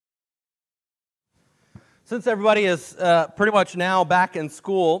Since everybody is pretty much now back in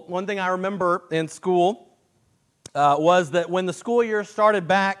school, one thing I remember in school was that when the school year started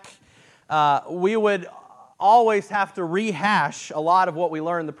back, we would always have to rehash a lot of what we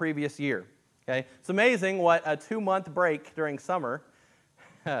learned the previous year. Okay? It's amazing what a 2-month break during summer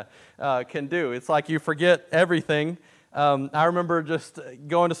can do. It's like you forget everything. I remember just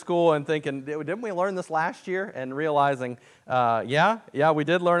going to school and thinking, didn't we learn this last year? And realizing, yeah, we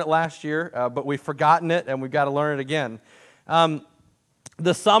did learn it last year, but we've forgotten it and we've got to learn it again.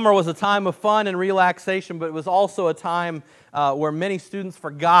 The summer was a time of fun and relaxation, but it was also a time where many students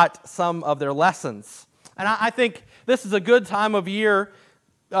forgot some of their lessons. And I think this is a good time of year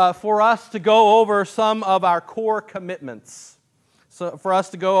for us to go over some of our core commitments. So for us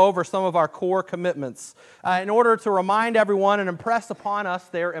to go over some of our core commitments in order to remind everyone and impress upon us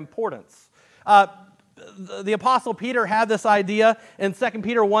their importance. The Apostle Peter had this idea in 2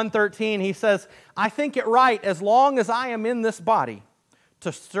 Peter 1:13. He says, I think it right, as long as I am in this body,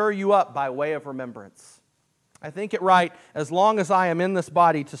 to stir you up by way of remembrance. I think it right, as long as I am in this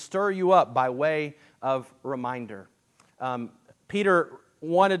body, to stir you up by way of reminder. Peter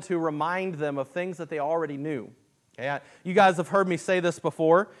wanted to remind them of things that they already knew. Okay? You guys have heard me say this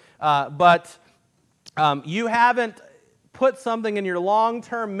before, but you haven't put something in your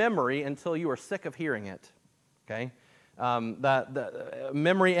long-term memory until you are sick of hearing it. Okay? The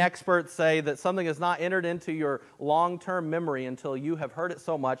memory experts say that something is not entered into your long-term memory until you have heard it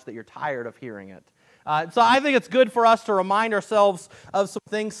so much that you're tired of hearing it. So I think it's good for us to remind ourselves of some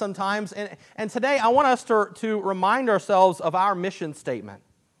things sometimes. And today I want us to remind ourselves of our mission statement.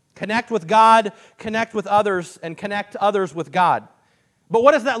 Connect with God, connect with others, and connect others with God. But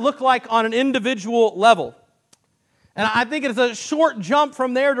what does that look like on an individual level? And I think it's a short jump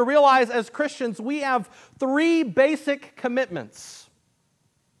from there to realize as Christians we have 3 basic commitments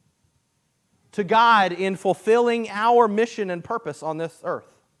to God in fulfilling our mission and purpose on this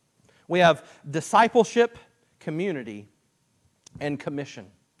earth. We have discipleship, community, and commission.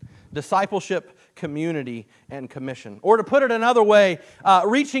 Discipleship, community, and commission. Or to put it another way,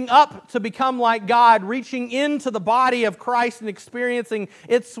 reaching up to become like God, reaching into the body of Christ and experiencing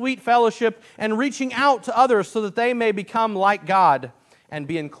its sweet fellowship, and reaching out to others so that they may become like God and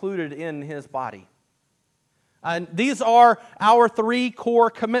be included in His body. And these are our 3 core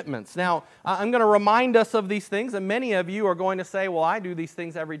commitments. Now, I'm going to remind us of these things, and many of you are going to say, well, I do these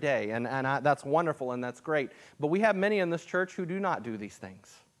things every day, and that's wonderful and that's great. But we have many in this church who do not do these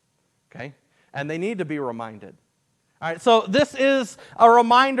things. Okay? And they need to be reminded. All right, so this is a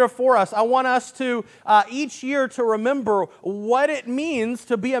reminder for us. I want us to, each year, to remember what it means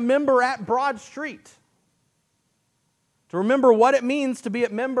to be a member at Broad Street. To remember what it means to be a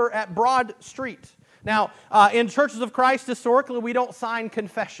member at Broad Street. Now, in Churches of Christ, historically, we don't sign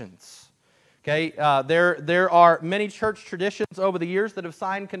confessions. Okay, there are many church traditions over the years that have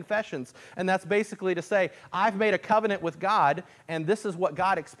signed confessions, and that's basically to say, I've made a covenant with God, and this is what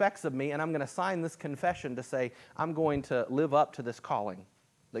God expects of me, and I'm going to sign this confession to say, I'm going to live up to this calling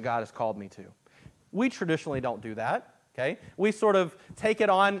that God has called me to. We traditionally don't do that. Okay? We sort of take it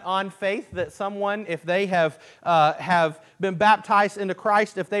on faith that someone, if they have been baptized into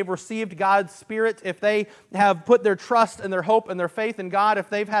Christ, if they've received God's Spirit, if they have put their trust and their hope and their faith in God, if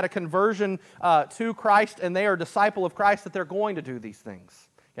they've had a conversion to Christ and they are a disciple of Christ, that they're going to do these things.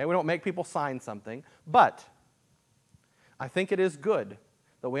 Okay? We don't make people sign something, but I think it is good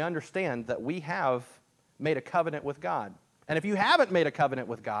that we understand that we have made a covenant with God. And if you haven't made a covenant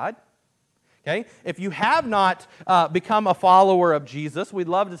with God, okay, if you have not become a follower of Jesus, we'd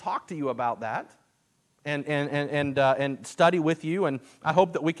love to talk to you about that and study with you, and I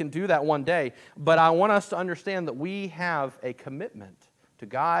hope that we can do that one day. But I want us to understand that we have a commitment to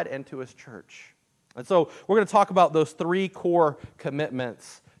God and to His church. And so we're going to talk about those 3 core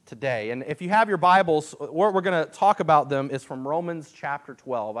commitments today. And if you have your Bibles, what we're going to talk about them is from Romans chapter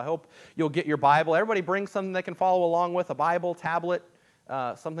 12. I hope you'll get your Bible. Everybody bring something they can follow along with, a Bible, tablet,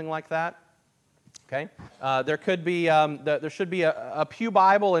 something like that. Okay, there should be a Pew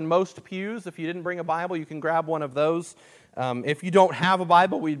Bible in most pews. If you didn't bring a Bible, you can grab one of those. If you don't have a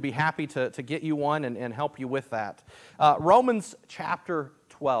Bible, we'd be happy to get you one and help you with that. Romans chapter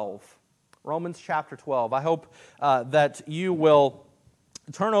 12. Romans chapter 12. I hope that you will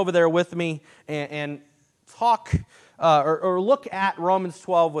turn over there with me and talk or look at Romans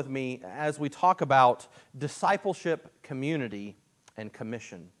 12 with me as we talk about discipleship, community, and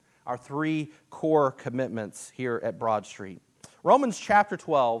commission. Our 3 core commitments here at Broad Street. Romans chapter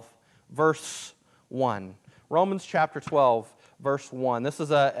 12, verse 1. Romans chapter 12, verse 1. This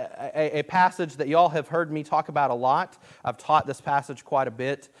is a passage that y'all have heard me talk about a lot. I've taught this passage quite a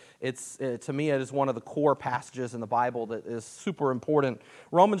bit. To me, it is one of the core passages in the Bible that is super important.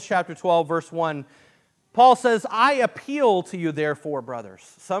 Romans chapter 12, verse 1, Paul says, I appeal to you, therefore, brothers.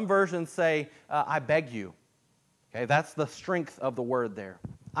 Some versions say, I beg you. Okay, that's the strength of the word there.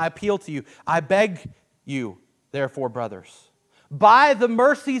 I appeal to you. I beg you, therefore, brothers, by the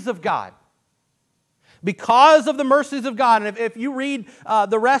mercies of God. Because of the mercies of God. And if you read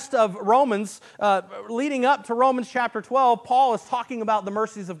the rest of Romans, leading up to Romans chapter 12, Paul is talking about the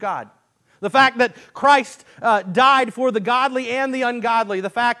mercies of God. The fact that Christ died for the godly and the ungodly. The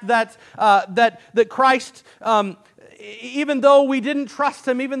fact that Christ, even though we didn't trust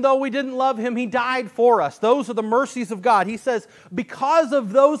Him, even though we didn't love Him, He died for us. Those are the mercies of God. He says, because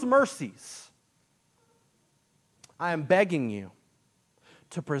of those mercies, I am begging you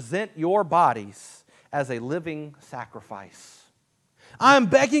to present your bodies as a living sacrifice. I am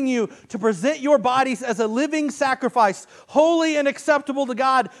begging you to present your bodies as a living sacrifice, holy and acceptable to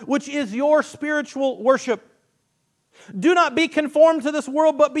God, which is your spiritual worship. Do not be conformed to this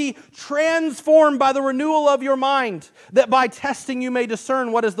world, but be transformed by the renewal of your mind, that by testing you may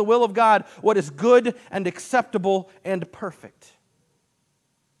discern what is the will of God, what is good and acceptable and perfect.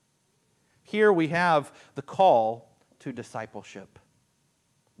 Here we have the call to discipleship.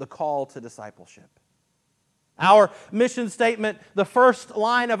 The call to discipleship. Our mission statement, the first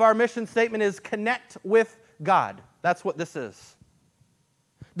line of our mission statement is connect with God. That's what this is.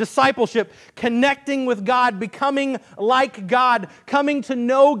 Discipleship, connecting with God, becoming like God, coming to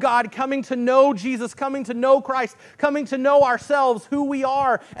know God, coming to know Jesus, coming to know Christ, coming to know ourselves, who we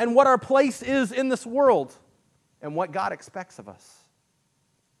are, and what our place is in this world, and what God expects of us.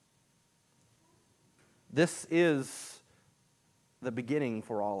 This is the beginning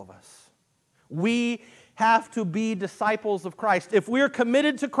for all of us. We have to be disciples of Christ. If we're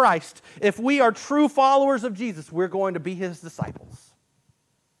committed to Christ, if we are true followers of Jesus, we're going to be His disciples.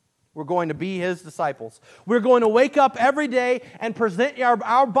 We're going to be His disciples. We're going to wake up every day and present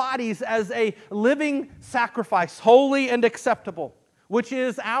our bodies as a living sacrifice, holy and acceptable, which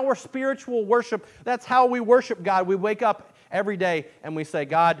is our spiritual worship. That's how we worship God. We wake up every day and we say,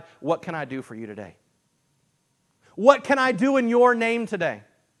 God, what can I do for you today? What can I do in your name today?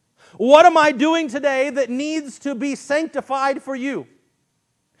 What am I doing today that needs to be sanctified for you?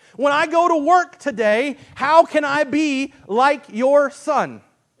 When I go to work today, how can I be like your Son?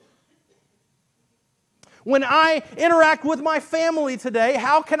 When I interact with my family today,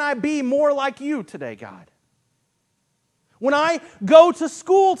 how can I be more like you today, God? When I go to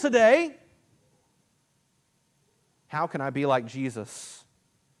school today, how can I be like Jesus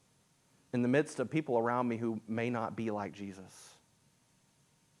in the midst of people around me who may not be like Jesus?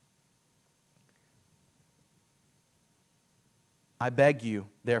 I beg you,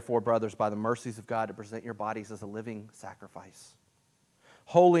 therefore, brothers, by the mercies of God, to present your bodies as a living sacrifice,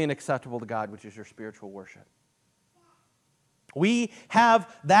 holy and acceptable to God, which is your spiritual worship. We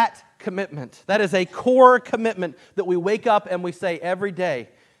have that commitment. That is a core commitment that we wake up and we say every day,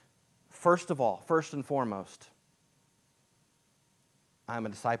 first of all, first and foremost, I am a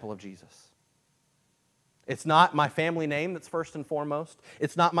disciple of Jesus. It's not my family name that's first and foremost.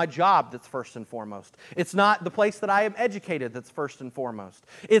 It's not my job that's first and foremost. It's not the place that I am educated that's first and foremost.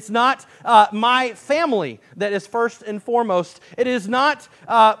 It's not my family that is first and foremost. It is not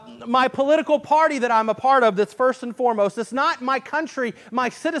my political party that I'm a part of that's first and foremost. It's not my country, my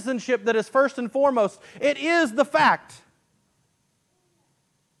citizenship that is first and foremost. It is the fact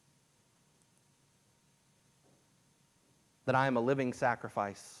that I am a living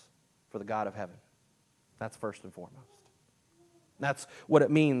sacrifice for the God of heaven. That's first and foremost. That's what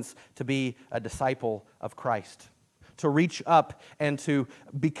it means to be a disciple of Christ. To reach up and to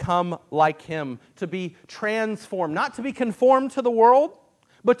become like Him. To be transformed. Not to be conformed to the world,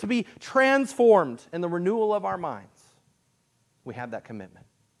 but to be transformed in the renewal of our minds. We have that commitment.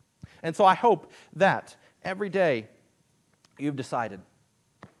 And so I hope that every day you've decided,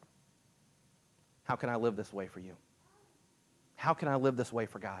 how can I live this way for you? How can I live this way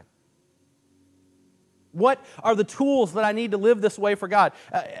for God? What are the tools that I need to live this way for God?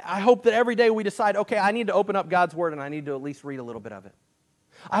 I hope that every day we decide, okay, I need to open up God's Word and I need to at least read a little bit of it.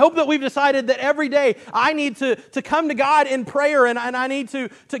 I hope that we've decided that every day I need to come to God in prayer and I need to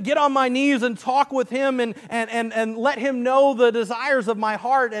get on my knees and talk with Him and let Him know the desires of my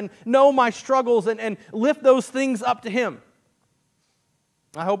heart and know my struggles and lift those things up to Him.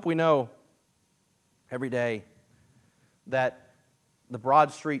 I hope we know every day that the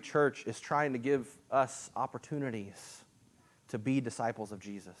Broad Street Church is trying to give us opportunities to be disciples of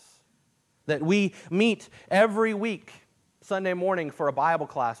Jesus. That we meet every week Sunday morning for a Bible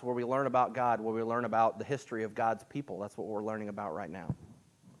class where we learn about God, where we learn about the history of God's people. That's what we're learning about right now.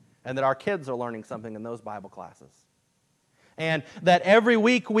 And that our kids are learning something in those Bible classes. And that every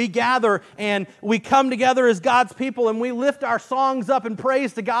week we gather and we come together as God's people and we lift our songs up in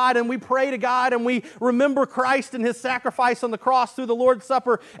praise to God and we pray to God and we remember Christ and His sacrifice on the cross through the Lord's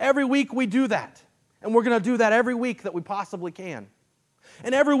Supper. Every week we do that. And we're going to do that every week that we possibly can.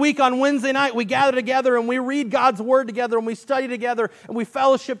 And every week on Wednesday night, we gather together and we read God's Word together and we study together and we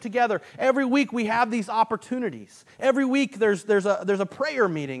fellowship together. Every week we have these opportunities. Every week there's a prayer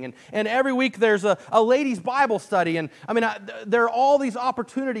meeting and every week there's a ladies' Bible study. And there are all these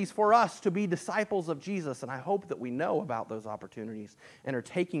opportunities for us to be disciples of Jesus. And I hope that we know about those opportunities and are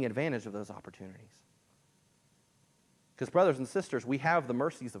taking advantage of those opportunities. Because brothers and sisters, we have the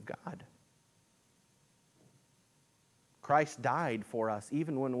mercies of God. Christ died for us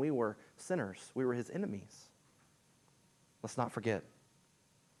even when we were sinners. We were His enemies. Let's not forget.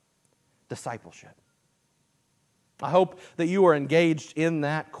 Discipleship. I hope that you are engaged in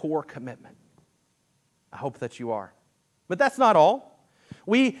that core commitment. I hope that you are. But that's not all.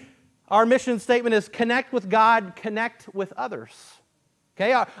 Our mission statement is connect with God, connect with others.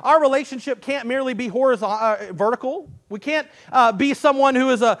 Okay, our relationship can't merely be vertical. We can't be someone who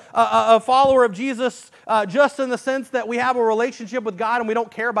is a follower of Jesus just in the sense that we have a relationship with God and we don't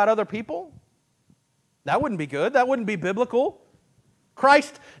care about other people. That wouldn't be good. That wouldn't be biblical.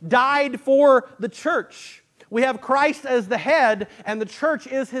 Christ died for the church. We have Christ as the head and the church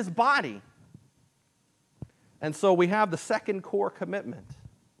is His body. And so we have the second core commitment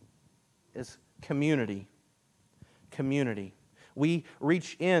is community. Community. We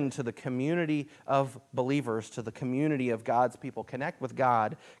reach into the community of believers, to the community of God's people. Connect with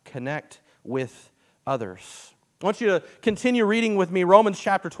God, connect with others. I want you to continue reading with me Romans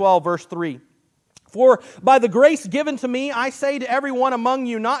chapter 12, verse 3. For by the grace given to me, I say to everyone among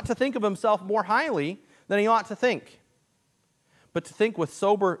you not to think of himself more highly than he ought to think, but to think with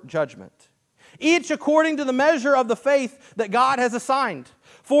sober judgment, each according to the measure of the faith that God has assigned.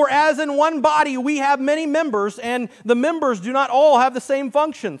 For as in one body we have many members, and the members do not all have the same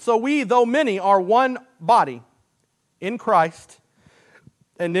function. So we, though many, are one body in Christ,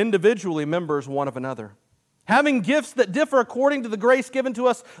 and individually members one of another. Having gifts that differ according to the grace given to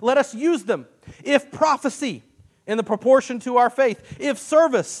us, let us use them. If prophecy, in the proportion to our faith. If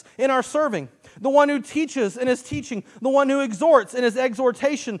service, in our serving. The one who teaches in his teaching, the one who exhorts in his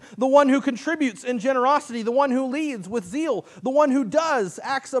exhortation, the one who contributes in generosity, the one who leads with zeal, the one who does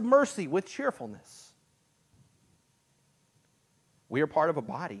acts of mercy with cheerfulness. We are part of a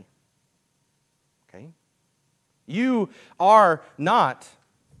body. Okay? You are not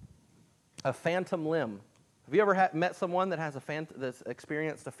a phantom limb. Have you ever met someone that has that's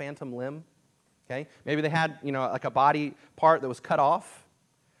experienced a phantom limb? Okay? Maybe they had, like a body part that was cut off.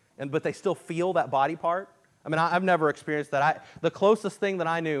 But they still feel that body part. I've never experienced that. The closest thing that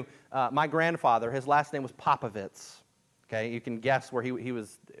I knew, my grandfather, his last name was Popovits. Okay, you can guess where he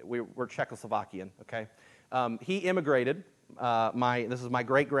was. We're Czechoslovakian. Okay, he immigrated. This is my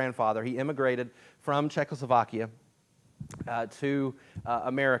great grandfather. He immigrated from Czechoslovakia to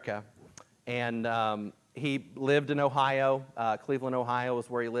America, and he lived in Ohio. Cleveland, Ohio, is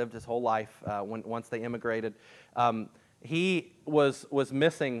where he lived his whole life. Once they immigrated. He was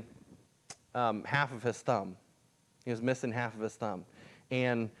missing half of his thumb. He was missing half of his thumb,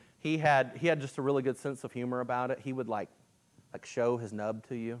 and he had just a really good sense of humor about it. He would like show his nub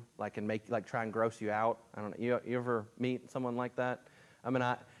to you, and try and gross you out. I don't know. You ever meet someone like that?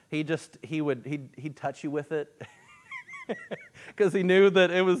 He'd touch you with it. Because he knew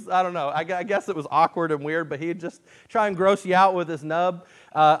that it was, I don't know, I guess it was awkward and weird, but he'd just try and gross you out with his nub.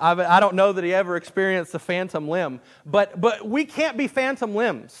 I don't know that he ever experienced a phantom limb, but we can't be phantom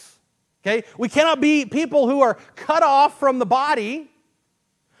limbs, okay? We cannot be people who are cut off from the body,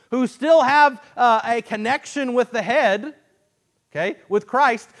 who still have a connection with the head, okay, with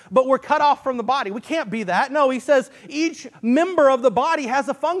Christ, but we're cut off from the body. We can't be that. No, he says each member of the body has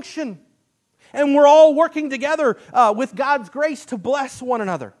a function. And we're all working together with God's grace to bless one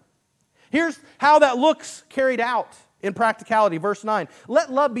another. Here's how that looks carried out in practicality. Verse 9. Let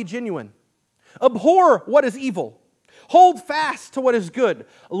love be genuine. Abhor what is evil. Hold fast to what is good.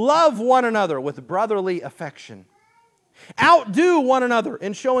 Love one another with brotherly affection. Outdo one another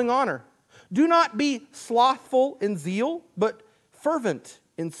in showing honor. Do not be slothful in zeal, but fervent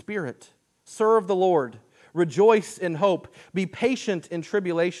in spirit. Serve the Lord. Rejoice in hope. Be patient in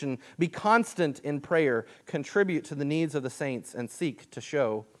tribulation. Be constant in prayer. Contribute to the needs of the saints and seek to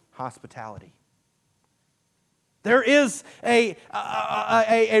show hospitality. There is a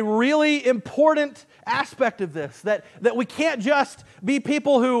really important aspect of this, that we can't just be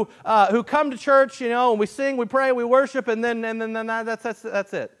people who come to church, and we sing, we pray, we worship, and then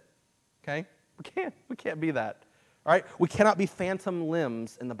that's it. Okay? We can't be that. All right? We cannot be phantom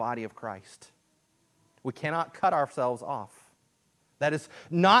limbs in the body of Christ. We cannot cut ourselves off. That is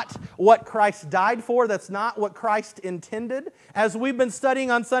not what Christ died for. That's not what Christ intended. As we've been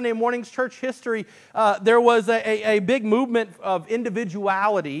studying on Sunday mornings church history, there was a big movement of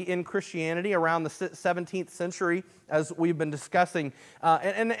individuality in Christianity around the 17th century, as we've been discussing.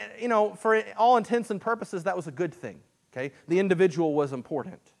 And for all intents and purposes, that was a good thing. Okay? The individual was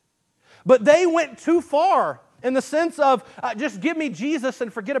important. But they went too far in the sense of just give me Jesus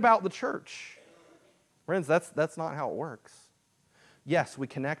and forget about the church. Friends, that's not how it works. Yes, we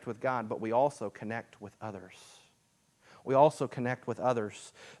connect with God, but we also connect with others. We also connect with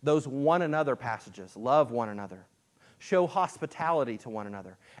others. Those one another passages, love one another, show hospitality to one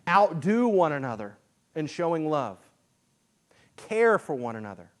another, outdo one another in showing love, care for one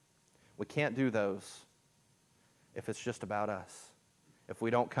another. We can't do those if it's just about us, if we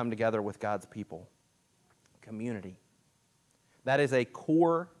don't come together with God's people. Community. That is a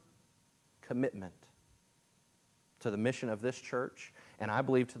core commitment to the mission of this church, and I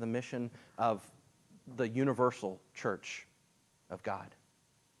believe to the mission of the universal church of God.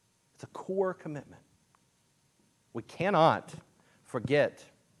 It's a core commitment. We cannot forget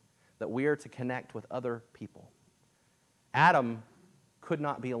that we are to connect with other people. Adam could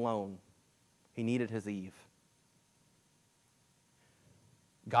not be alone. He needed his Eve.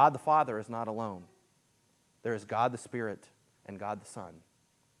 God the Father is not alone. There is God the Spirit and God the Son.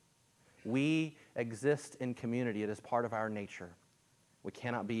 We exist in community. It is part of our nature. We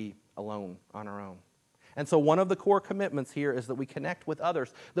cannot be alone on our own. And so one of the core commitments here is that we connect with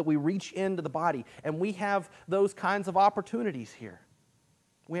others, that we reach into the body, and we have those kinds of opportunities here.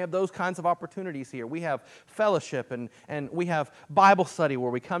 We have those kinds of opportunities here. We have fellowship, and we have Bible study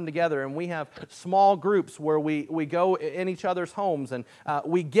where we come together, and we have small groups where we go in each other's homes, and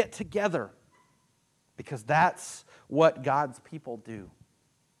we get together because that's what God's people do.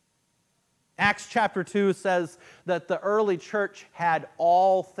 Acts chapter 2 says that the early church had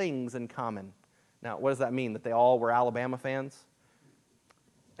all things in common. Now, what does that mean? That they all were Alabama fans?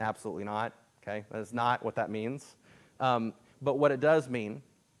 Absolutely not. Okay, that is not what that means. But what it does mean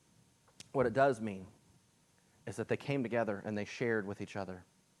is that they came together and they shared with each other.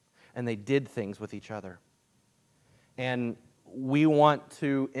 And they did things with each other. And we want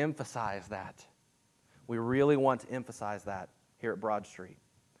to emphasize that. We really want to emphasize that here at Broad Street.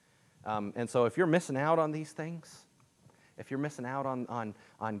 And so if you're missing out on these things, if you're missing out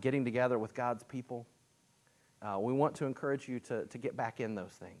on getting together with God's people, we want to encourage you to get back in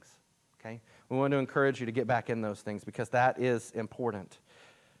those things, okay? We want to encourage you to get back in those things because that is important.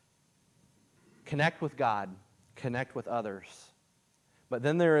 Connect with God, connect with others. But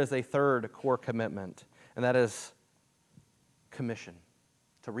then there is a third core commitment, and that is commission,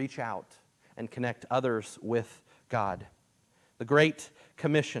 to reach out and connect others with God. The Great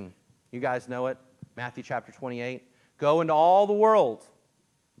Commission. You guys know it, Matthew chapter 28. Go into all the world,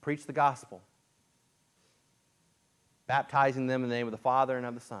 preach the gospel, baptizing them in the name of the Father and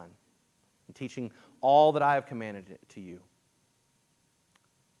of the Son, and teaching all that I have commanded it to you.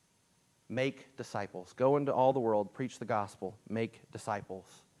 Make disciples. Go into all the world, preach the gospel, make disciples.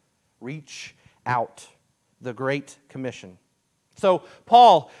 Reach out. The Great Commission. So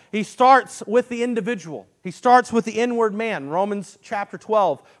Paul, he starts with the individual. He starts with the inward man. Romans chapter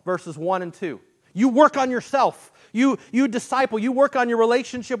 12, verses 1 and 2. You work on yourself. You disciple. You work on your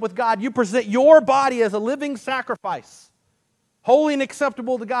relationship with God. You present your body as a living sacrifice, holy and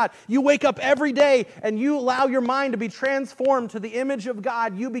acceptable to God. You wake up every day and you allow your mind to be transformed to the image of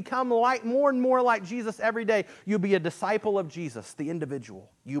God. You become more and more like Jesus every day. You be a disciple of Jesus, the individual,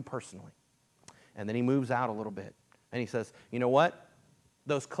 you personally. And then he moves out a little bit. And he says, you know what?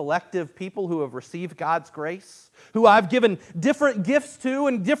 Those collective people who have received God's grace, who I've given different gifts to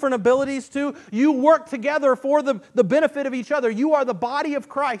and different abilities to, you work together for the benefit of each other. You are the body of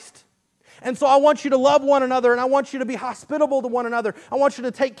Christ. And so I want you to love one another, and I want you to be hospitable to one another. I want you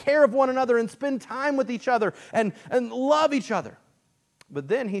to take care of one another and spend time with each other and love each other. But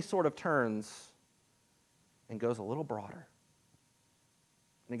then he sort of turns and goes a little broader.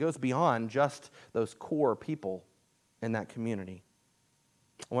 And he goes beyond just those core people in that community.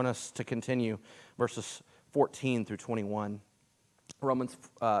 I want us to continue verses 14 through 21. Romans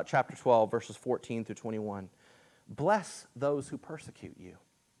chapter 12, verses 14 through 21. Bless those who persecute you.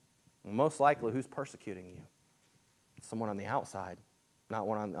 And most likely, who's persecuting you? Someone on the outside. not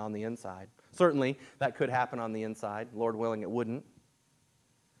one on the inside. Certainly, that could happen on the inside. Lord willing, it wouldn't.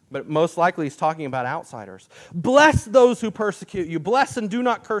 But most likely, he's talking about outsiders. Bless those who persecute you. Bless and do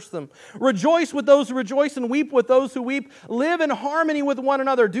not curse them. Rejoice with those who rejoice and weep with those who weep. Live in harmony with one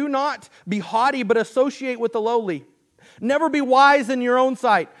another. Do not be haughty, but associate with the lowly. Never be wise in your own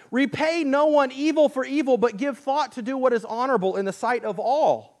sight. Repay no one evil for evil, but give thought to do what is honorable in the sight of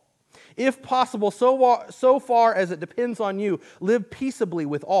all. If possible, so far as it depends on you, live peaceably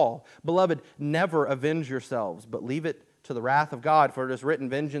with all. Beloved, never avenge yourselves, but leave it to the wrath of God, for it is written,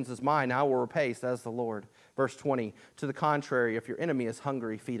 vengeance is mine, I will repay, says the Lord. Verse 20, to the contrary, if your enemy is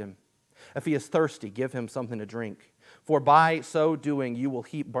hungry, feed him. If he is thirsty, give him something to drink. For by so doing, you will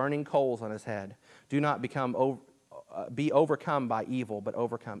heap burning coals on his head. Do not be overcome by evil, but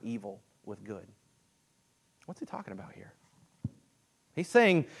overcome evil with good. What's he talking about here? He's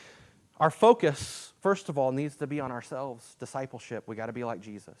saying our focus, first of all, needs to be on ourselves. Discipleship, we got to be like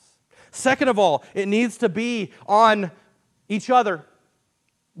Jesus. Second of all, it needs to be on each other.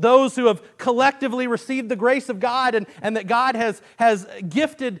 Those who have collectively received the grace of God and that God has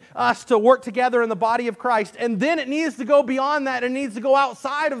gifted us to work together in the body of Christ. And then it needs to go beyond that. It needs to go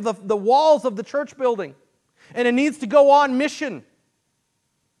outside of the walls of the church building. And it needs to go on mission.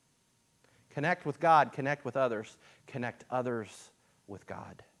 Connect with God, connect with others, connect others with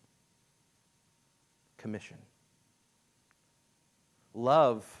God. Commission.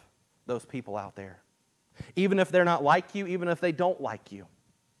 Love those people out there. Even if they're not like you, even if they don't like you.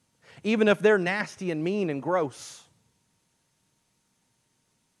 Even if they're nasty and mean and gross.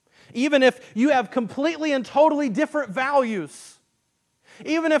 Even if you have completely and totally different values.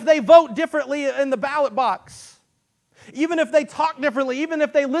 Even if they vote differently in the ballot box. Even if they talk differently. Even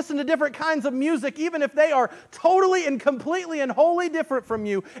if they listen to different kinds of music. Even if they are totally and completely and wholly different from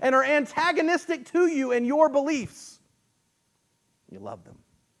you and are antagonistic to you and your beliefs. You love them.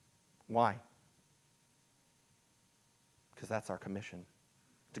 Why? Because that's our commission.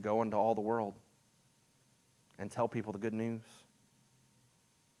 To go into all the world and tell people the good news.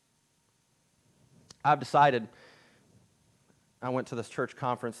 I've decided, I went to this church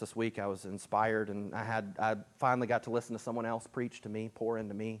conference this week. I was inspired, and I finally got to listen to someone else preach to me, pour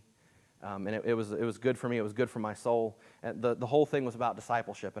into me. And it was good for me. It was good for my soul. And the whole thing was about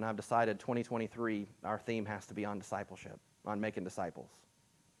discipleship, and I've decided 2023, our theme has to be on discipleship, on making disciples.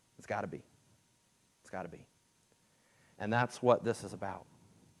 It's got to be. It's got to be. And that's what this is about.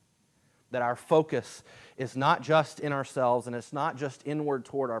 That our focus is not just in ourselves, and it's not just inward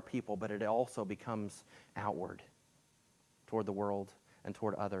toward our people, but it also becomes outward toward the world and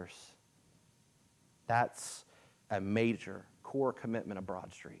toward others. That's a major core commitment of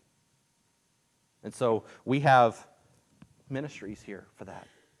Broad Street. And so we have ministries here for that.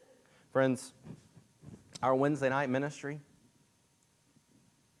 Friends, our Wednesday night ministry,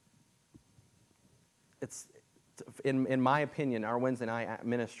 it's, in my opinion, our Wednesday night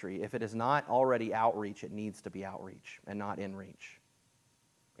ministry, if it is not already outreach, it needs to be outreach and not inreach.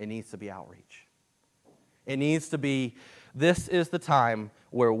 It needs to be outreach. It needs to be, this is the time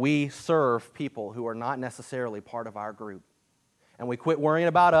where we serve people who are not necessarily part of our group. And we quit worrying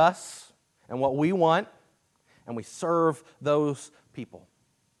about us and what we want, and we serve those people.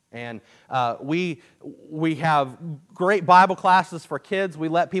 And we have great Bible classes for kids. We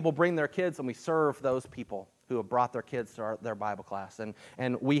let people bring their kids, and we serve those people who have brought their kids to their Bible class.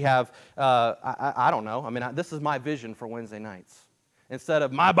 And we have, I don't know, I mean, this is my vision for Wednesday nights. Instead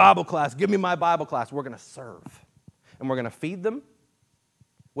of my Bible class, give me my Bible class, we're going to serve. And we're going to feed them,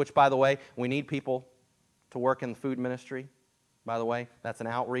 which, by the way, we need people to work in the food ministry. By the way, that's an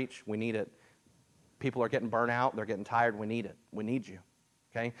outreach. We need it. People are getting burnt out. They're getting tired. We need it. We need you.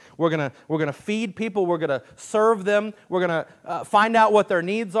 Okay? We're gonna feed people. We're gonna serve them. We're gonna find out what their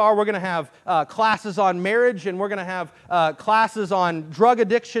needs are. We're gonna have classes on marriage, and we're gonna have classes on drug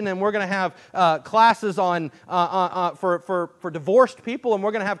addiction, and we're gonna have classes on for divorced people, and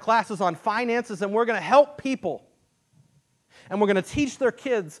we're gonna have classes on finances, and we're gonna help people. And we're going to teach their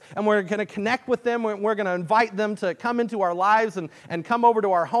kids, and we're going to connect with them. We're going to invite them to come into our lives and come over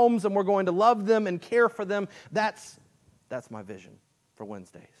to our homes, and we're going to love them and care for them. That's my vision for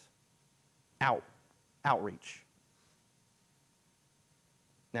Wednesdays. Outreach.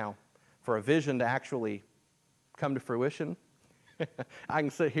 Now, for a vision to actually come to fruition, I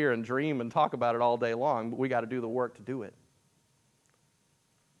can sit here and dream and talk about it all day long, but we got to do the work to do it.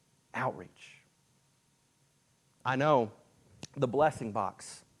 Outreach. I know the blessing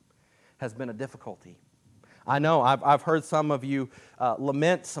box has been a difficulty. I know I've heard some of you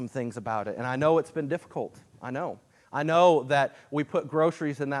lament some things about it, and I know it's been difficult. I know. I know that we put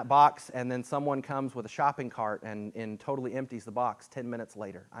groceries in that box and then someone comes with a shopping cart and totally empties the box 10 minutes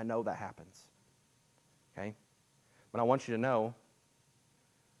later. I know that happens. Okay? But I want you to know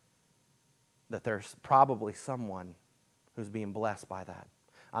that there's probably someone who's being blessed by that.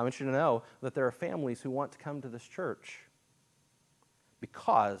 I want you to know that there are families who want to come to this church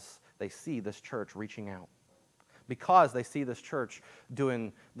because they see this church reaching out, because they see this church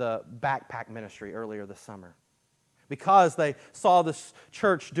doing the backpack ministry earlier this summer, because they saw this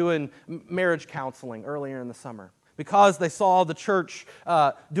church doing marriage counseling earlier in the summer, because they saw the church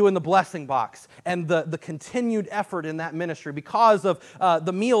doing the blessing box and the continued effort in that ministry, because of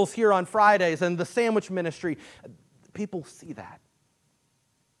the meals here on Fridays and the sandwich ministry. People see that.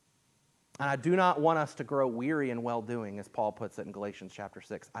 And I do not want us to grow weary in well-doing, as Paul puts it in Galatians chapter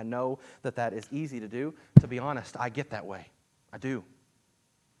 6. I know that that is easy to do. To be honest, I get that way. I do.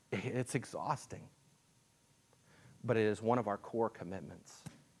 It's exhausting. But it is one of our core commitments.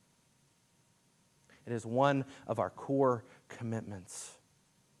 It is one of our core commitments.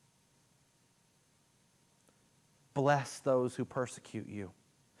 Bless those who persecute you.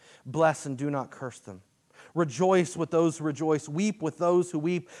 Bless and do not curse them. Rejoice with those who rejoice. Weep with those who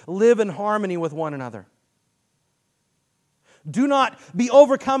weep. Live in harmony with one another. Do not be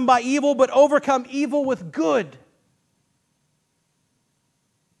overcome by evil, but overcome evil with good.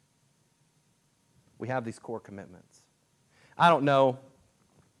 We have these core commitments. I don't know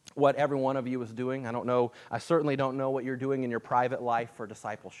what every one of you is doing. I don't know. I certainly don't know what you're doing in your private life for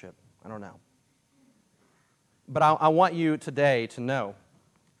discipleship. I don't know. But I want you today to know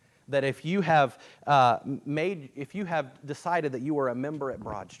that if you have decided that you are a member at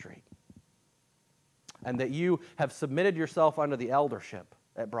Broad Street, and that you have submitted yourself under the eldership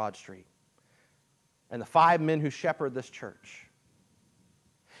at Broad Street, and the 5 men who shepherd this church,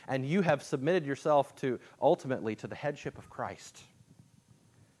 and you have submitted yourself ultimately to the headship of Christ,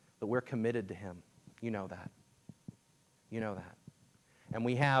 that we're committed to Him. You know that. You know that. And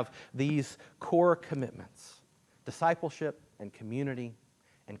we have these core commitments: discipleship and community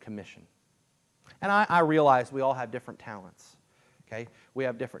and commission. And I realize we all have different talents. Okay? We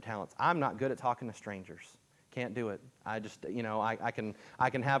have different talents. I'm not good at talking to strangers. Can't do it. I just, I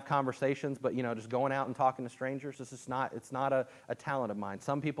can have conversations, but, just going out and talking to strangers, it's not a talent of mine.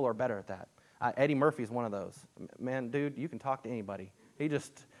 Some people are better at that. Eddie Murphy's one of those. Man, dude, you can talk to anybody.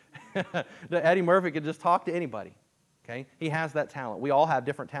 Eddie Murphy can just talk to anybody. Okay? He has that talent. We all have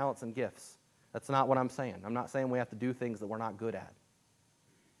different talents and gifts. That's not what I'm saying. I'm not saying we have to do things that we're not good at.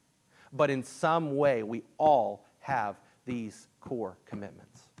 But in some way, we all have these core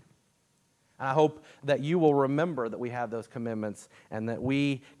commitments. And I hope that you will remember that we have those commitments and that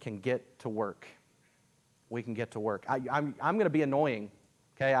we can get to work. We can get to work. I'm going to be annoying.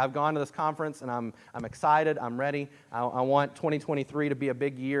 Okay, I've gone to this conference and I'm excited. I'm ready. I want 2023 to be a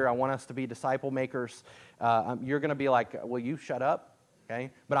big year. I want us to be disciple makers. You're going to be like, will you shut up? Okay,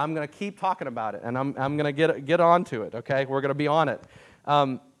 but I'm going to keep talking about it, and I'm going to get on to it. Okay, we're going to be on it.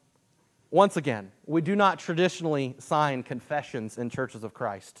 Once again, we do not traditionally sign confessions in churches of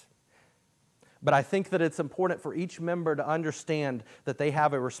Christ. But I think that it's important for each member to understand that they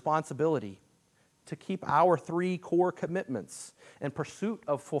have a responsibility to keep our 3 core commitments in pursuit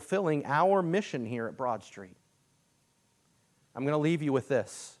of fulfilling our mission here at Broad Street. I'm going to leave you with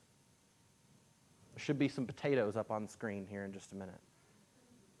this. There should be some potatoes up on the screen here in just a minute.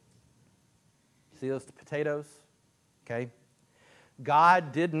 See those potatoes? Okay.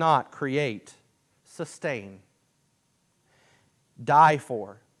 God did not create, sustain, die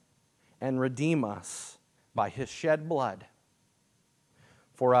for, and redeem us by His shed blood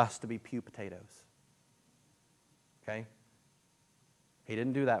for us to be pew potatoes. Okay? He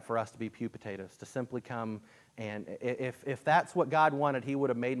didn't do that for us to be pew potatoes, to simply come and if that's what God wanted, He would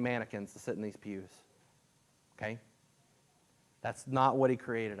have made mannequins to sit in these pews. Okay? That's not what He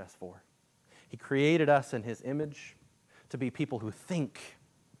created us for. He created us in His image to be people who think,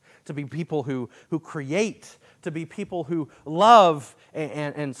 to be people who create, to be people who love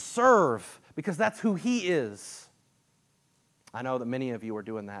and serve, because that's who He is. I know that many of you are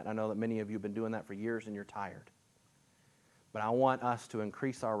doing that. I know that many of you have been doing that for years and you're tired. But I want us to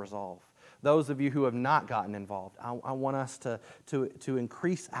increase our resolve. Those of you who have not gotten involved, I want us to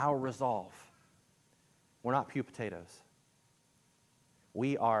increase our resolve. We're not pew potatoes.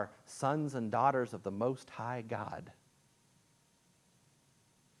 We are sons and daughters of the Most High God.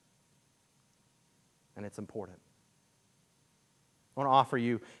 And it's important. I want to offer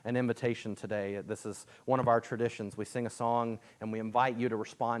you an invitation today. This is one of our traditions. We sing a song and we invite you to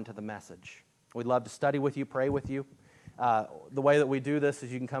respond to the message. We'd love to study with you, pray with you. The way that we do this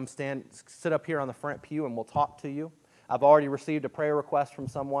is you can come sit up here on the front pew and we'll talk to you. I've already received a prayer request from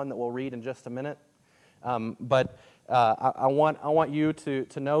someone that we'll read in just a minute. But I want you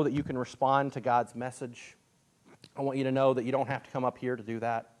to know that you can respond to God's message. I want you to know that you don't have to come up here to do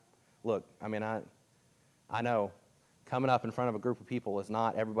that. Look, I mean, I know coming up in front of a group of people is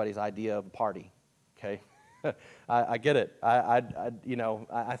not everybody's idea of a party, okay? I get it.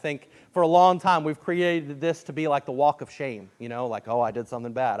 I think for a long time we've created this to be like the walk of shame, like, oh, I did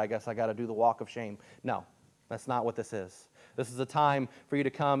something bad. I guess I got to do the walk of shame. No, that's not what this is. This is a time for you to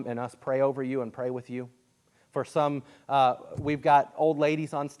come and us pray over you and pray with you. For some, we've got old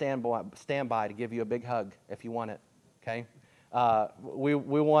ladies on standby to give you a big hug if you want it, okay? We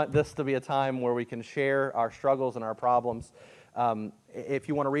want this to be a time where we can share our struggles and our problems. If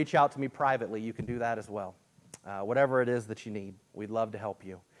you want to reach out to me privately, you can do that as well. Whatever it is that you need, we'd love to help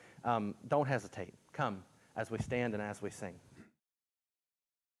you. Don't hesitate. Come as we stand and as we sing.